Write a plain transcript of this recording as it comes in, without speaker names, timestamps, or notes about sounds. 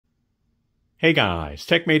Hey guys,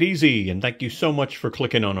 techmadeezy, and thank you so much for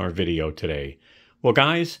clicking on our video today. Well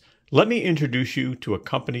guys, let me introduce you to a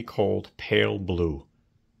company called PaleBlue.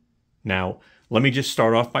 Now, let me just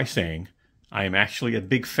start off by saying I am actually a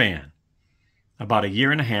big fan. About a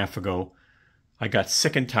year and a half ago, I got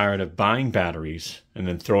sick and tired of buying batteries and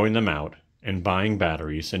then throwing them out, and buying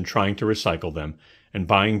batteries and trying to recycle them, and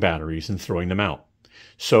buying batteries and throwing them out.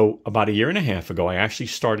 So about a year and a half ago, I actually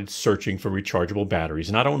started searching for rechargeable batteries,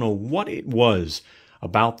 and I don't know what it was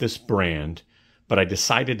about this brand, but I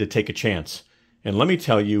decided to take a chance. And let me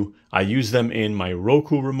tell you, I use them in my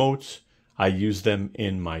Roku remotes, I use them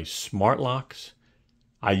in my smart locks,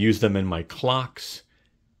 I use them in my clocks,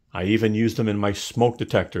 I even use them in my smoke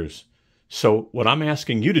detectors. So what I'm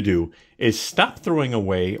asking you to do is stop throwing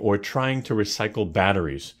away or trying to recycle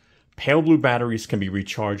batteries. PaleBlue batteries can be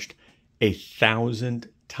recharged 1,000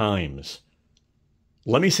 times.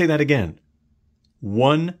 Let me say that again.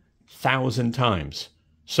 1,000 times.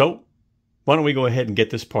 So, why don't we go ahead and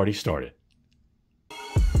get this party started?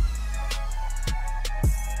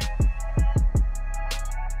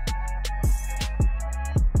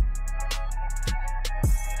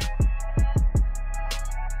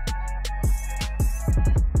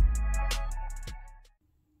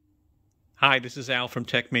 Hi, this is Al from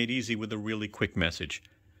techmadeezy with a really quick message.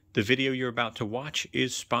 The video you're about to watch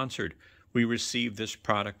is sponsored. We received this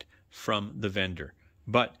product from the vendor.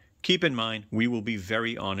 But keep in mind, we will be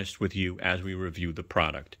very honest with you as we review the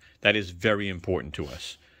product. That is very important to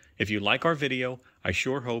us. If you like our video, I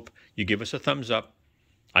sure hope you give us a thumbs up.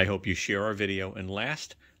 I hope you share our video. And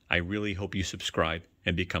last, I really hope you subscribe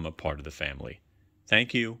and become a part of the family.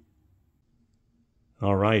 Thank you.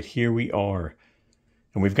 All right, here we are.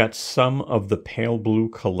 And we've got some of the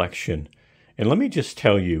PaleBlue collection. And let me just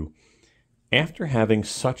tell you, after having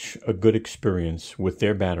such a good experience with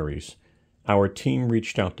their batteries, our team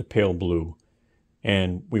reached out to PaleBlue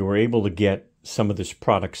and we were able to get some of this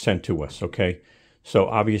product sent to us, okay? So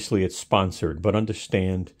obviously it's sponsored, but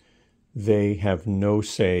understand they have no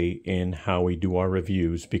say in how we do our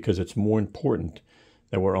reviews because it's more important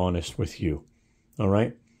that we're honest with you, all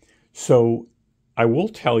right? So I will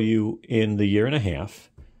tell you, in the year and a half,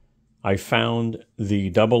 I found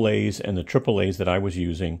the AA's and the AAA's that I was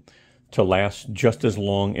using to last just as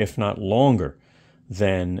long, if not longer,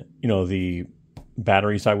 than, the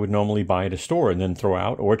batteries I would normally buy at a store and then throw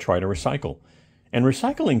out or try to recycle. And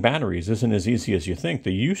recycling batteries isn't as easy as you think.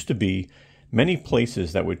 There used to be many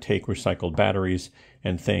places that would take recycled batteries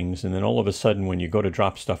and things, and then all of a sudden when you go to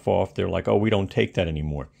drop stuff off, they're like, oh, we don't take that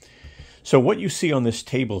anymore. So what you see on this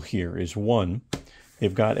table here is one,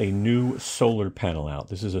 they've got a new solar panel out.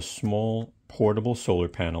 This is a small portable solar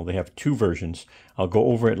panel. They have two versions. I'll go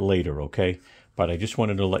over it later, okay? But I just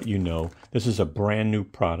wanted to let you know this is a brand new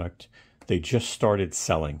product. They just started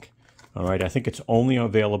selling. All right, I think it's only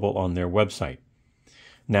available on their website.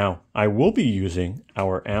 Now, I will be using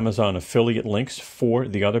our Amazon affiliate links for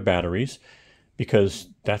the other batteries because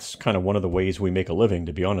that's kind of one of the ways we make a living,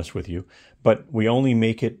 to be honest with you. But we only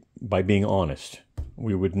make it by being honest.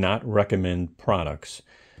 We would not recommend products,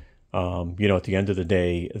 at the end of the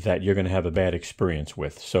day, that you're going to have a bad experience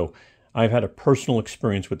with. So I've had a personal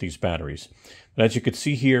experience with these batteries. But as you can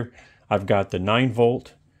see here, I've got the 9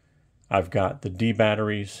 volt, I've got the D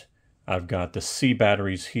batteries, I've got the C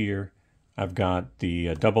batteries here, I've got the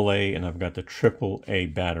AA, and I've got the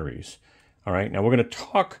AAA batteries. All right, now we're going to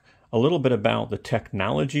talk a little bit about the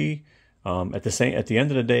technology. At the end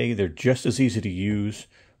of the day, they're just as easy to use,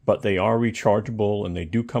 but they are rechargeable and they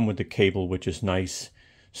do come with the cable, which is nice.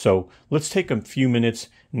 So let's take a few minutes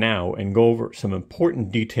now and go over some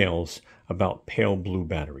important details about PaleBlue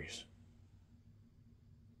batteries.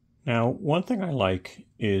 Now, one thing I like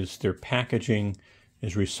is their packaging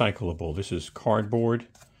is recyclable. This is cardboard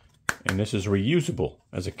and this is reusable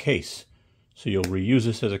as a case. So you'll reuse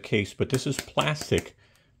this as a case, but this is plastic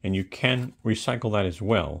and you can recycle that as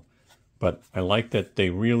well. But I like that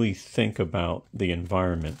they really think about the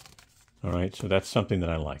environment. All right, so that's something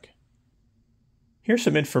that I like. Here's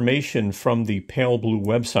some information from the PaleBlue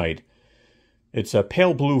website. It's a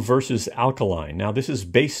PaleBlue versus alkaline. Now, this is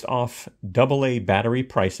based off AA battery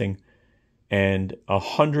pricing and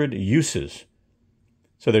 100 uses.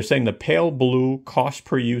 So they're saying the PaleBlue cost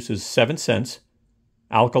per use is 7 cents.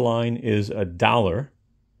 Alkaline is $1.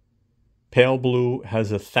 PaleBlue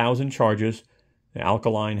has 1,000 charges. The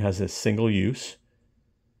alkaline has a single use.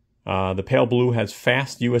 The PaleBlue has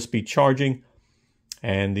fast USB charging,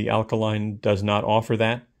 and the alkaline does not offer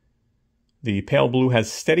that. The PaleBlue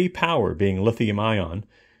has steady power, being lithium ion,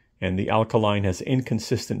 and the alkaline has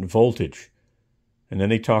inconsistent voltage. And then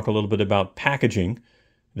they talk a little bit about packaging,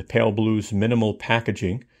 the PaleBlue's minimal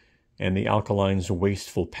packaging, and the alkaline's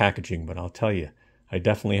wasteful packaging, but I'll tell you, I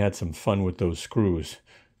definitely had some fun with those screws.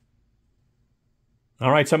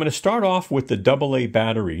 All right, so I'm going to start off with the AA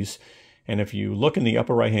batteries, and if you look in the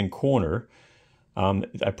upper right-hand corner,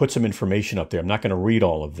 I put some information up there. I'm not going to read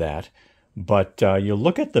all of that, but you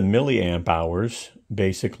look at the milliamp hours,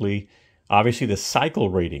 basically, obviously the cycle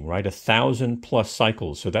rating, right? 1,000 plus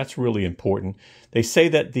cycles, so that's really important. They say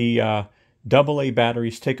that the AA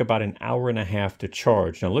batteries take about an hour and a half to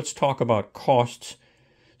charge. Now let's talk about costs.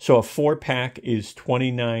 So a 4-pack is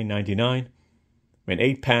 $29.99, an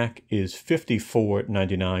 8-pack is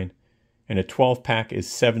 $54.99, and a 12-pack is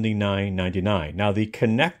 $79.99. Now the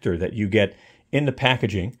connector that you get in the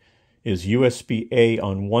packaging is USB-A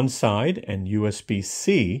on one side and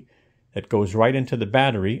USB-C that goes right into the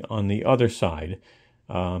battery on the other side.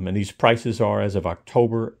 And these prices are as of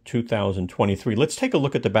October 2023. Let's take a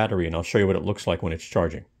look at the battery and I'll show you what it looks like when it's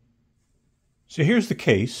charging. So here's the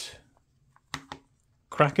case.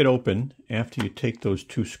 Crack it open after you take those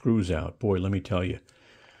 2 screws out. Boy, let me tell you.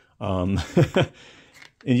 And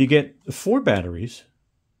you get 4 batteries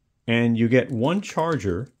and you get 1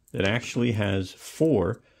 charger that actually has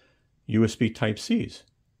 4 USB Type-Cs.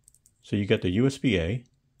 So you get the USB-A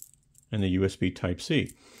and the USB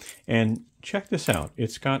Type-C. And check this out.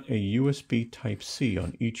 It's got a USB Type-C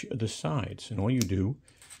on each of the sides. And all you do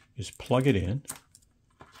is plug it in.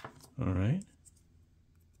 All right.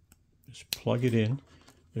 Just plug it in.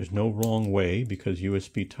 There's no wrong way because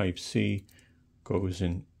USB Type-C goes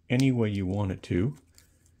in any way you want it to.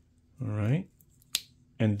 All right.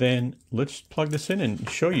 And then let's plug this in and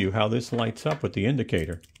show you how this lights up with the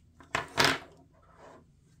indicator.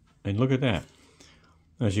 And look at that.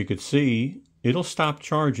 As you can see, it'll stop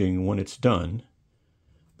charging when it's done,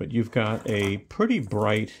 but you've got a pretty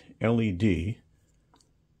bright LED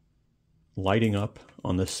lighting up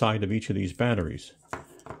on the side of each of these batteries.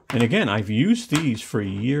 And again, I've used these for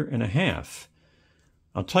 1.5 years.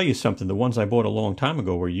 I'll tell you something, the ones I bought a long time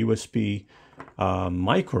ago were USB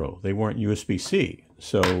micro. They weren't USB-C.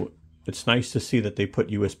 So it's nice to see that they put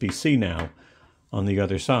USB-C now on the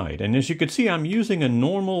other side. And as you can see, I'm using a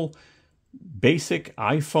normal basic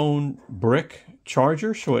iPhone brick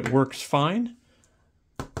charger, so it works fine.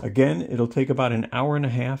 Again, it'll take about 1.5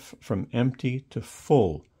 hours from empty to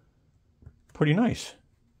full. Pretty nice.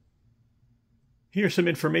 Here's some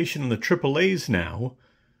information on the AAAs now.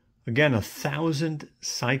 Again, 1,000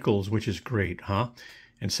 cycles, which is great, huh?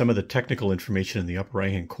 And some of the technical information in the upper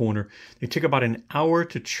right-hand corner. They take about 1 hour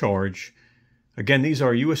to charge. Again, these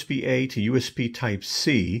are USB-A to USB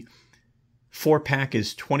Type-C. 4-pack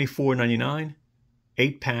is $24.99.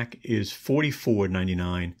 8-pack is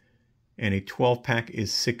 $44.99. And a 12-pack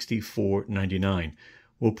is $64.99.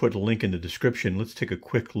 We'll put a link in the description. Let's take a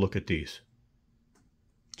quick look at these.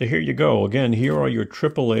 So here you go. Again, here are your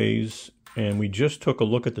AAAs. And we just took a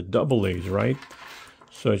look at the AA's, right?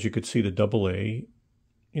 So as you could see, the AA,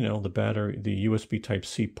 you know, the battery, the USB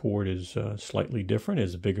Type-C port is slightly different.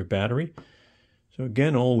 It's a bigger battery. So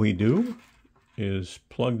again, all we do is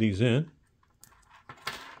plug these in.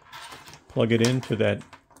 Plug it into that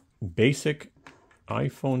basic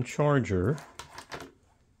iPhone charger.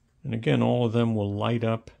 And again, all of them will light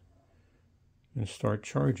up and start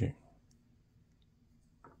charging.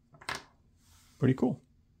 Pretty cool.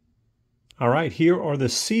 All right, here are the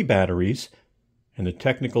C batteries, and the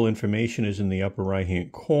technical information is in the upper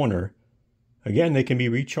right-hand corner. Again, they can be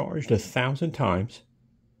recharged 1,000 times.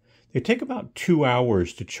 They take about 2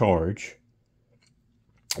 hours to charge.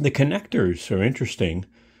 The connectors are interesting.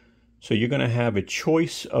 So you're going to have a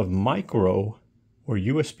choice of micro or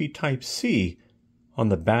USB Type-C on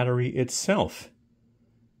the battery itself.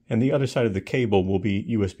 And the other side of the cable will be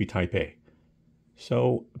USB Type-A.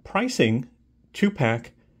 So pricing,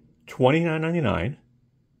 2-pack, $29.99,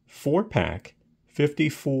 4-pack,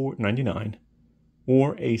 $54.99,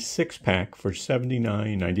 or a 6-pack for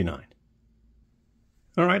 $79.99.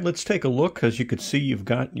 All right, let's take a look. As you can see, you've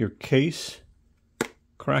got your case.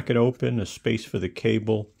 Crack it open, a space for the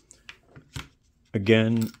cable.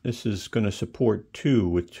 Again, this is going to support 2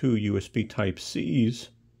 with 2 USB Type-Cs.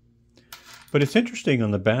 But it's interesting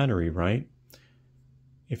on the battery, right?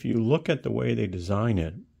 If you look at the way they design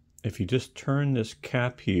it, if you just turn this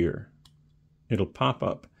cap here, it'll pop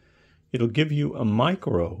up. It'll give you a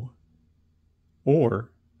micro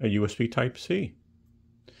or a USB Type-C.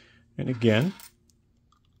 And again,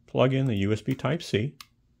 plug in the USB Type-C.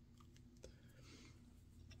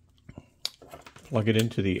 Plug it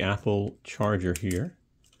into the Apple charger here.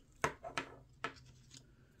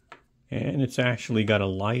 And it's actually got a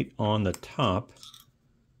light on the top.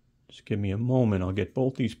 Just give me a moment. I'll get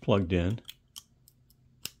both these plugged in.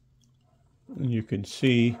 And you can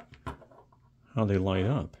see how they light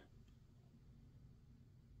up.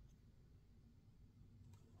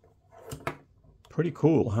 Pretty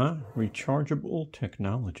cool, huh? Rechargeable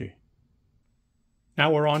technology.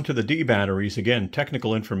 Now we're on to the D batteries. Again,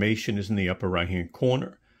 technical information is in the upper right-hand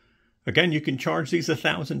corner. Again, you can charge these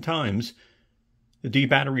 1,000 times. The D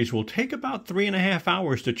batteries will take about 3.5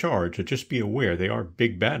 hours to charge, so just be aware, they are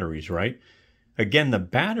big batteries, right? Again, the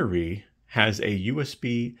battery has a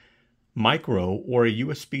USB micro or a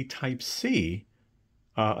USB Type-C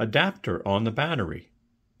adapter on the battery.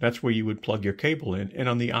 That's where you would plug your cable in, and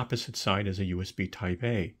on the opposite side is a USB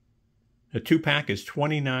Type-A. The 2-pack is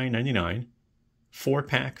 $29.99,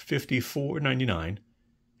 4-pack $54.99,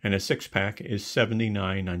 and a 6-pack is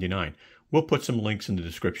 $79.99. We'll put some links in the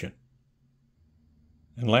description.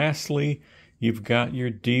 And lastly, you've got your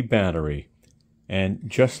D battery. And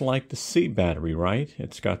just like the C battery, right?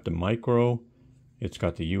 It's got the micro, it's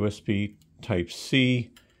got the USB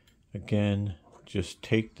Type-C. Again, just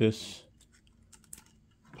take this,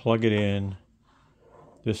 plug it in.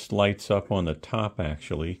 This lights up on the top,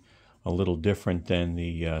 actually, a little different than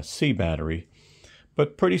the C battery,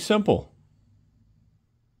 but pretty simple.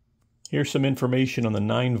 Here's some information on the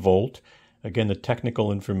 9-volt. Again, the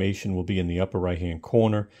technical information will be in the upper right-hand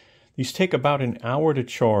corner. These take about an hour to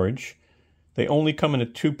charge. They only come in a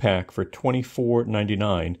 2-pack for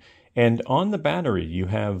 $24.99. And on the battery, you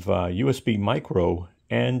have USB micro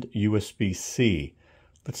and USB-C.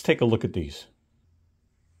 Let's take a look at these.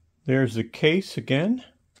 There's the case again.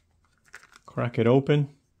 Crack it open.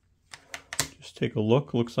 Just take a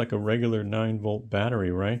look. Looks like a regular 9-volt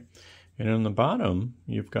battery, right? And on the bottom,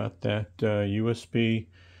 you've got that USB-C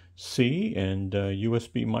and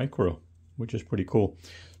USB micro, which is pretty cool.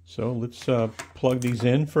 So let's plug these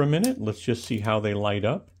in for a minute. Let's just see how they light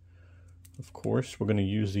up. Of course, we're going to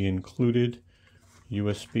use the included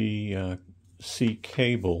USB-C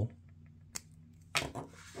cable.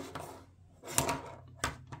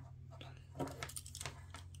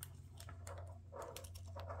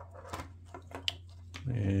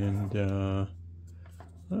 And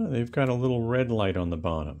they've got a little red light on the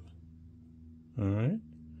bottom. All right.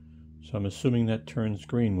 So I'm assuming that turns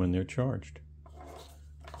green when they're charged.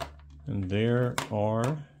 And there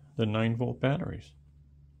are the 9-volt batteries.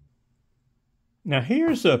 Now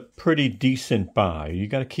here's a pretty decent buy. You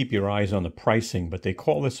got to keep your eyes on the pricing, but they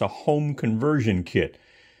call this a home conversion kit.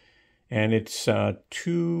 And it's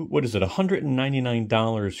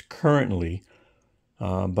 $199 currently.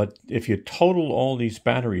 But if you total all these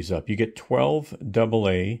batteries up, you get 12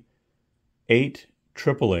 AA, 8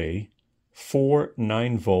 AAA, 4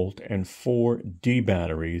 9-volt, and 4 D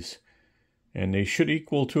batteries. And they should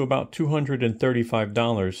equal to about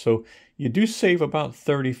 $235. So you do save about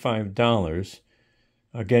 $35.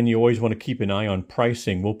 Again, you always want to keep an eye on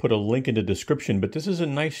pricing. We'll put a link in the description, but this is a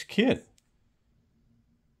nice kit.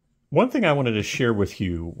 One thing I wanted to share with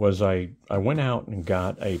you was I went out and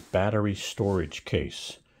got a battery storage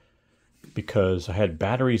case because I had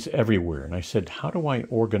batteries everywhere. And I said, how do I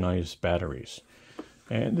organize batteries?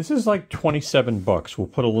 And this is like 27 bucks. We'll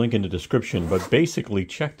put a link in the description, but basically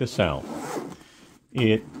check this out.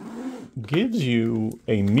 It gives you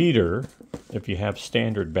a meter if you have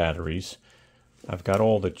standard batteries. I've got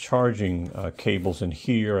all the charging cables in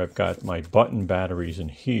here. I've got my button batteries in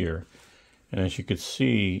here. And as you can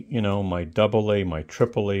see, you know, my AA, my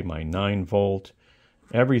AAA, my 9-volt,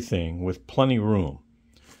 everything with plenty room.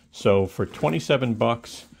 So for 27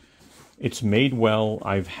 bucks, it's made well.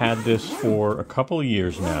 I've had this for a couple of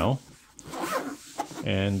years now.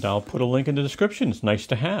 And I'll put a link in the description. It's nice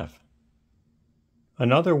to have.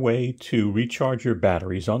 Another way to recharge your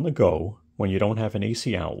batteries on the go when you don't have an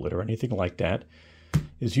AC outlet or anything like that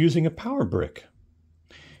is using a power brick.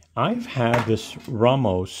 I've had this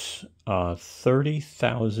Romoss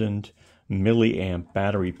 30,000 milliamp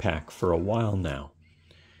battery pack for a while now.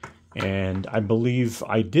 And I believe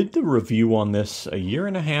I did the review on this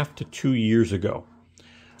 1.5 to 2 years ago.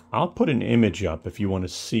 I'll put an image up if you want to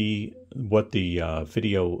see what the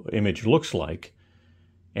video image looks like.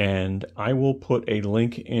 And I will put a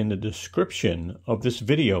link in the description of this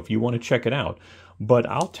video if you want to check it out. But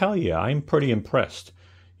I'll tell you, I'm pretty impressed.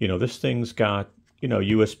 You know, this thing's got, you know,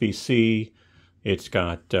 USB-C, it's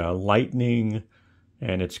got Lightning,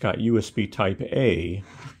 and it's got USB Type-A.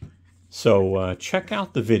 So check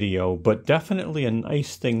out the video, but definitely a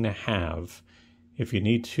nice thing to have if you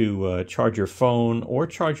need to charge your phone or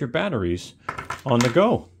charge your batteries on the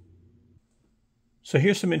go. So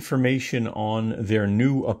here's some information on their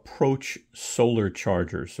new Approach solar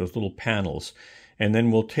chargers, those little panels. And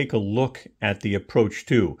then we'll take a look at the Approach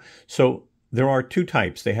 2. So there are two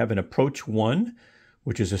types. They have an Approach 1,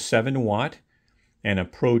 which is a 7-watt, and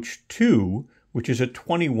Approach 2, which is a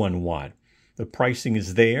 21 watt. The pricing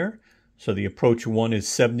is there. So the Approach 1 is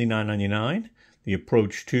 $79.99. The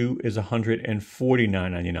Approach 2 is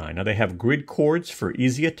 $149.99. Now they have grid cords for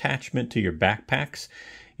easy attachment to your backpacks,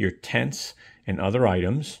 your tents, and other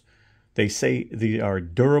items. They say they are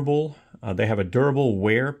durable. They have a durable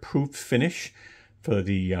wear-proof finish for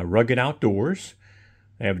the rugged outdoors.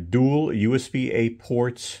 They have dual USB-A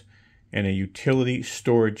ports and a utility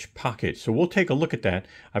storage pocket. So we'll take a look at that.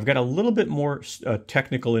 I've got a little bit more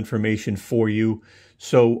technical information for you.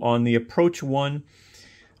 So on the Approach 1,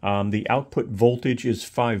 the output voltage is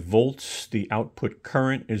 5 volts. The output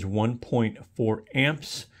current is 1.4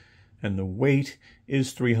 amps. And the weight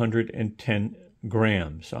is 310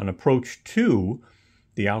 grams. On Approach 2,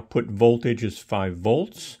 the output voltage is 5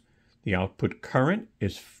 volts. The output current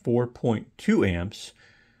is 4.2 amps.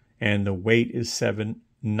 And the weight is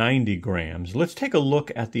 790 grams. Let's take a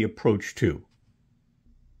look at the Approach 2.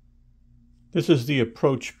 This is the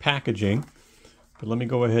Approach packaging. But let me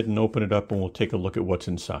go ahead and open it up and we'll take a look at what's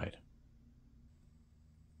inside.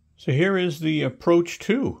 So here is the Approach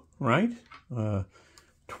 2, right?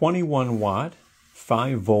 21 watt,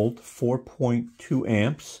 5 volt, 4.2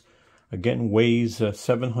 amps. Again, weighs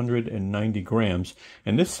 790 grams.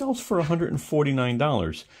 And this sells for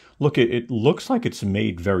 $149. Look, it looks like it's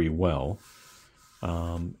made very well.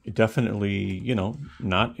 Definitely, you know,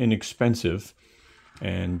 not inexpensive.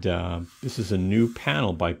 And this is a new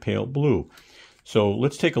panel by PaleBlue. So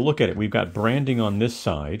let's take a look at it. We've got branding on this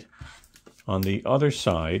side. On the other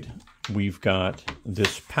side, we've got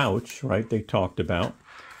this pouch, right, they talked about.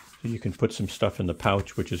 So you can put some stuff in the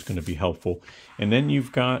pouch, which is going to be helpful. And then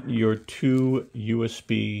you've got your 2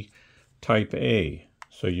 USB Type A.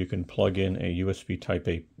 So you can plug in a USB Type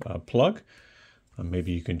A plug.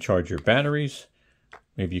 Maybe you can charge your batteries.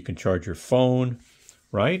 Maybe you can charge your phone,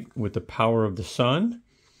 right, with the power of the sun.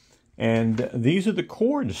 And these are the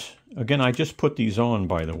cords. Again, I just put these on,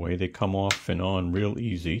 by the way. They come off and on real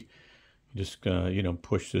easy. You just, you know,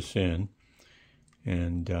 push this in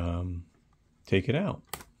and take it out,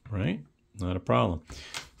 right? Not a problem.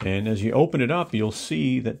 And as you open it up, you'll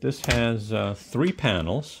see that this has 3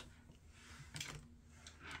 panels.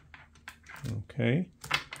 Okay.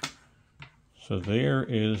 So there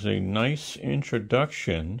is a nice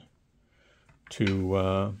introduction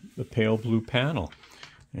to the PaleBlue panel.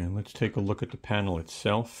 And let's take a look at the panel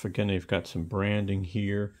itself. Again, they've got some branding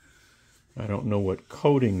here. I don't know what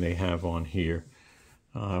coating they have on here.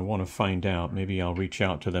 I want to find out. Maybe I'll reach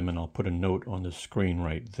out to them and I'll put a note on the screen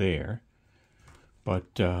right there. But,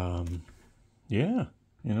 yeah,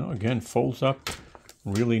 you know, again, folds up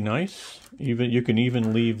really nice. You can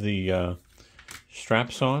even leave the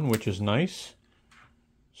straps on, which is nice.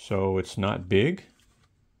 So it's not big.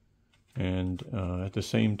 And at the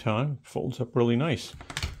same time, folds up really nice.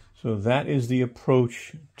 So that is the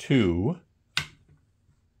Approach 2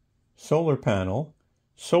 solar panel,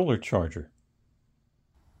 solar charger.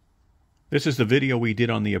 This is the video we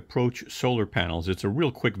did on the Approach solar panels. It's a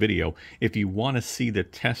real quick video. If you want to see the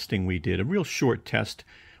testing we did, a real short test,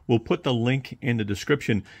 we'll put the link in the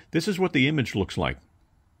description. This is what the image looks like.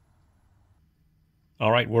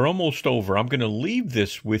 All right, we're almost over. I'm going to leave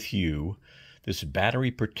this with you, this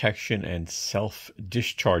battery protection and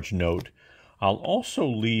self-discharge note. I'll also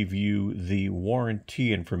leave you the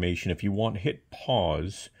warranty information. If you want, hit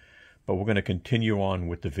pause, but we're going to continue on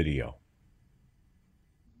with the video.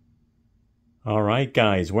 All right,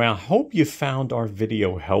 guys. Well, I hope you found our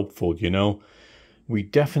video helpful. You know, we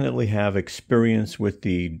definitely have experience with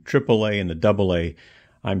the AAA and the AA.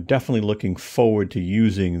 I'm definitely looking forward to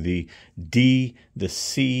using the D, the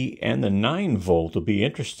C, and the 9 volt. It'll be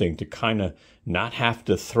interesting to kind of not have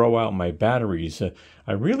to throw out my batteries.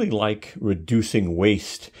 I really like reducing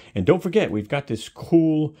waste. And don't forget, we've got this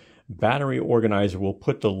cool battery organizer. We'll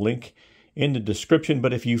put the link in the description.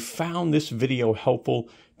 But if you found this video helpful,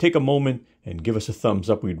 take a moment and give us a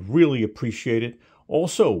thumbs up. We'd really appreciate it.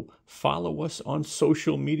 Also, follow us on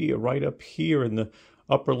social media right up here in the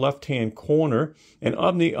upper left-hand corner. And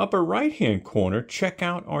on the upper right-hand corner, check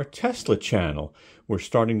out our Tesla channel. We're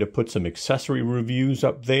starting to put some accessory reviews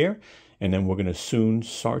up there. And then we're going to soon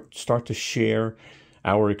start to share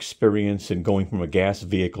our experience in going from a gas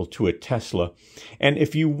vehicle to a Tesla. And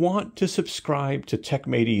if you want to subscribe to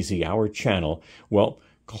TechMadeEzy, our channel, well,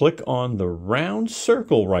 click on the round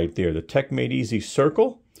circle right there, the TechMadeEzy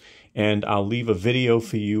circle, and I'll leave a video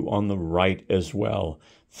for you on the right as well.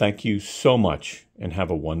 Thank you so much, and have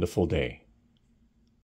a wonderful day.